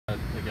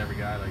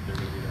guy, like they're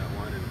going to be that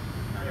one, and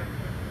kind of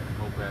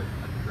hope at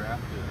the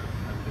draft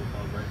everything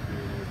falls right for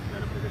you and you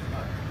end up in a good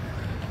spot.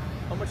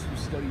 How much do you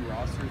study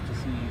rosters to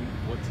see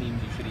what teams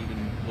you should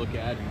even look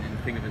at and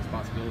think of as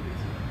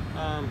possibilities?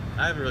 I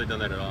haven't really done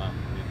that at all.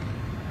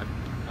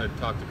 I've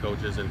talked to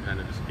coaches and kind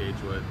of just gauge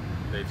what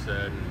they've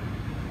said.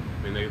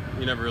 And,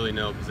 you never really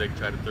know because they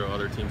try to throw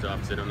other teams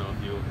off because they don't know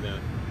if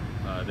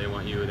they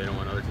want you, they don't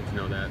want other teams to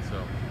know that. So,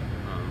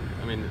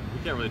 you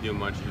can't really do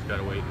much. You just got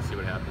to wait and see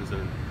what happens.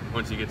 And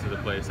once you get to the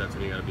place, that's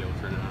when you got to be able to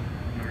turn it on.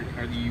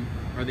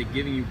 Are they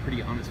giving you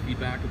pretty honest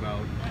feedback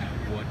about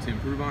what to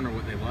improve on or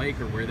what they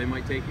like or where they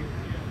might take you?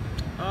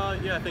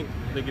 Yeah, I think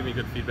they give me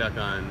good feedback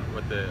on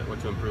what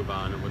to improve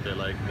on and what they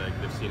like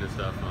they've seen and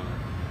stuff.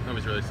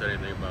 Nobody's really said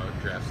anything about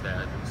draft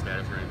status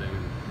or anything.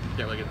 You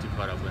can't really get too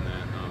caught up in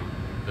that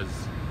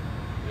because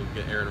you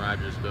get Aaron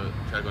Rodgers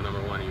try to go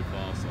number one and you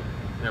fall. So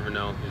you never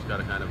know. You just got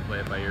to kind of play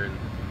it by ear. And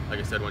like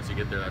I said, once you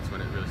get there, that's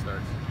when it really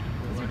starts.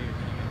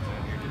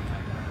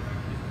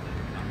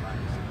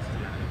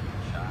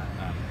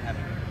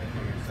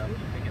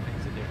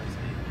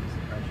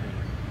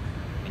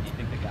 And you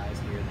think the guys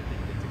here that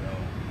didn't get to go,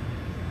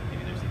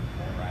 maybe there's even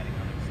more riding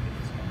on this,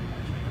 just one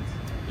more chance?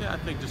 Yeah, I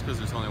think just because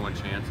there's only one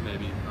chance,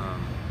 maybe.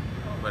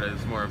 But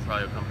it's more of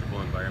probably a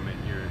comfortable environment.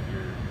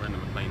 We're in the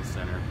McLean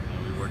Center.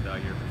 We worked out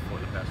here for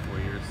the past 4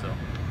 years, so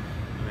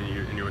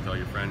you're with all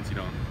your friends. You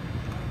don't.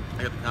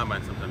 Like at the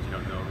combine, sometimes you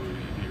don't know who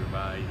you're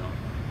by. You don't.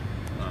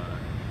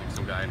 Like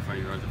some guy in front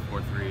of you runs a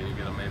 4.3, and you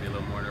get maybe a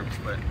little more nervous.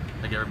 But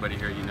like everybody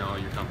here,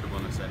 you're comfortable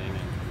in the setting,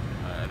 and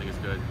I think it's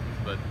good.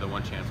 But the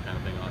one chance kind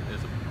of thing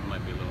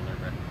might be a little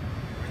nerve-wracking.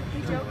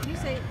 Hey Joe, can you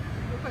say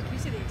real quick? Can you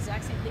say the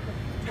exact same thing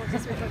towards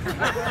this way?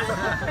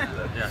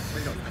 Yeah.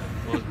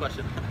 What was the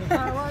question?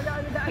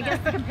 I guess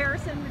the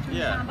comparison between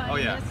the combine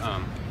and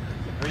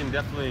this.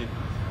 Definitely,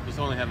 just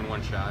only having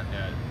one shot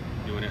at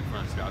doing it in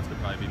front of scouts could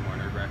probably be more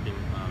nerve-wracking if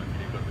you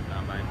didn't go to the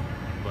combine.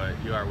 But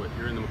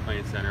you're in the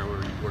McLean Center where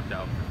you've worked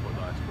out for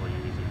the last 4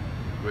 years.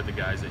 You're with the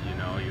guys that you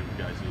know, you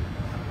guys you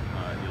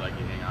like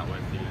you hang out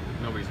with.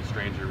 Nobody's a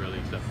stranger really,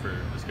 except for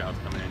the scouts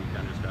coming in. You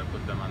kind of just got to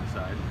put them on the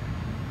side,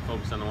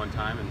 focus on the one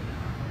time, and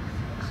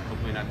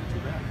hopefully not do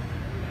too bad.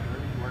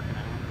 Where were you working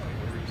at?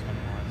 Where were you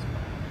spending a lot of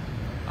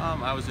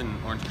time? I was in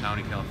Orange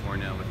County,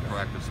 California, with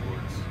Proactive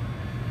Sports.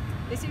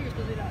 They say you're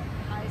supposed to be the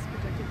highest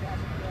projected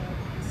draft of the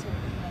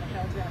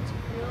NFL draft. Do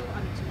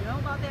you know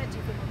about that? Do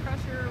you feel more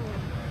pressure? Or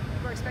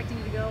we're expecting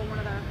you to go one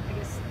of the,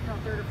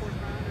 third or fourth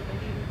round, or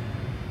maybe even?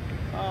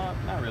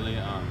 Not really.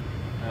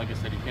 Like I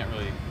said,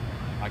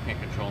 I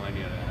can't control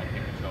any of that. I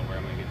can't control where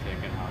I'm going to get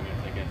taken, how I'm going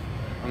to take it.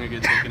 I'm going to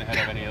get taken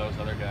ahead of any of those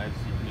other guys.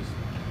 You can just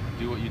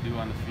do what you do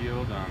on the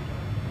field.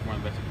 One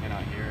of the best you can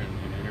out here in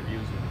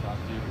interviews and talk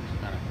to you, and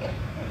just kind of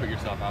put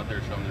yourself out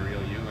there, show them the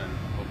real you, and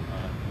hope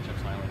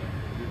chips line with it.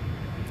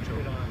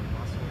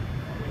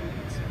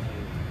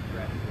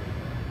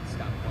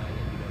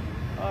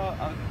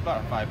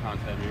 About 5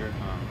 pounds heavier.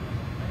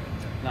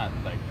 Not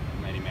like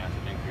any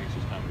massive increase,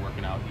 just kind of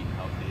working out, eating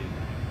healthy, and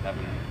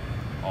having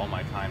all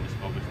my time just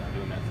focused on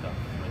doing that stuff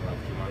for the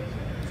last 2 months.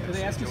 Do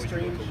they ask you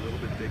strange? A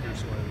little bit bigger,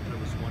 so I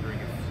was wondering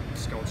if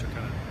scouts are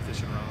kind of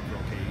fishing around for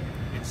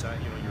inside,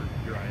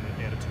 your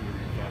attitude or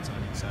your thoughts on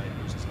inside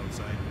versus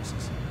outside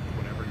versus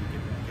whatever.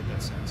 You get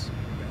that sense.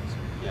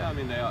 Yeah,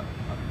 they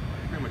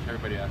pretty much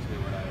everybody asks me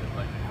what I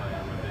like to play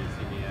and what they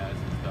see me as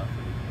and stuff.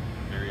 And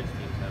various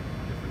teams have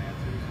different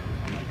answers.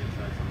 Some like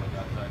inside, some like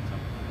outside,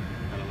 some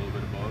kind of a little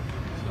bit of both.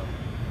 So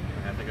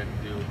I think I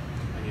can do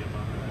any of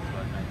them. And that's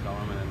what I tell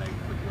them, and then they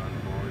put you on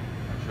the board,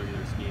 show you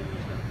their scheme, and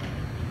just kind of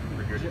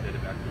regurgitate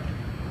it back to them.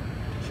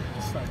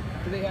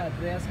 Do they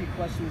ask you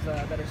questions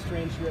that are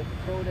strange to you at the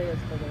pro day, or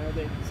are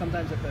they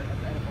sometimes at the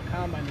NFL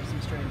Combine? There's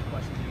some strange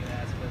questions you get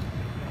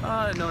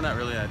asked. No, not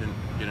really. I didn't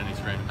get any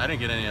strange. I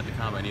didn't get any at the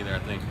Combine either. I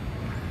think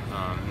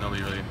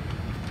nobody really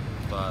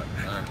thought.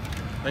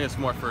 I think it's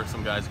more for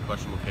some guys of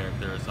questionable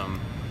character or some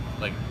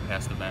like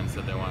past events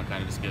that they want to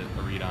kind of just get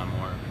a read on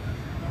more.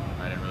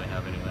 I didn't really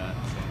have any of that.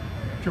 So.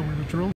 Joe,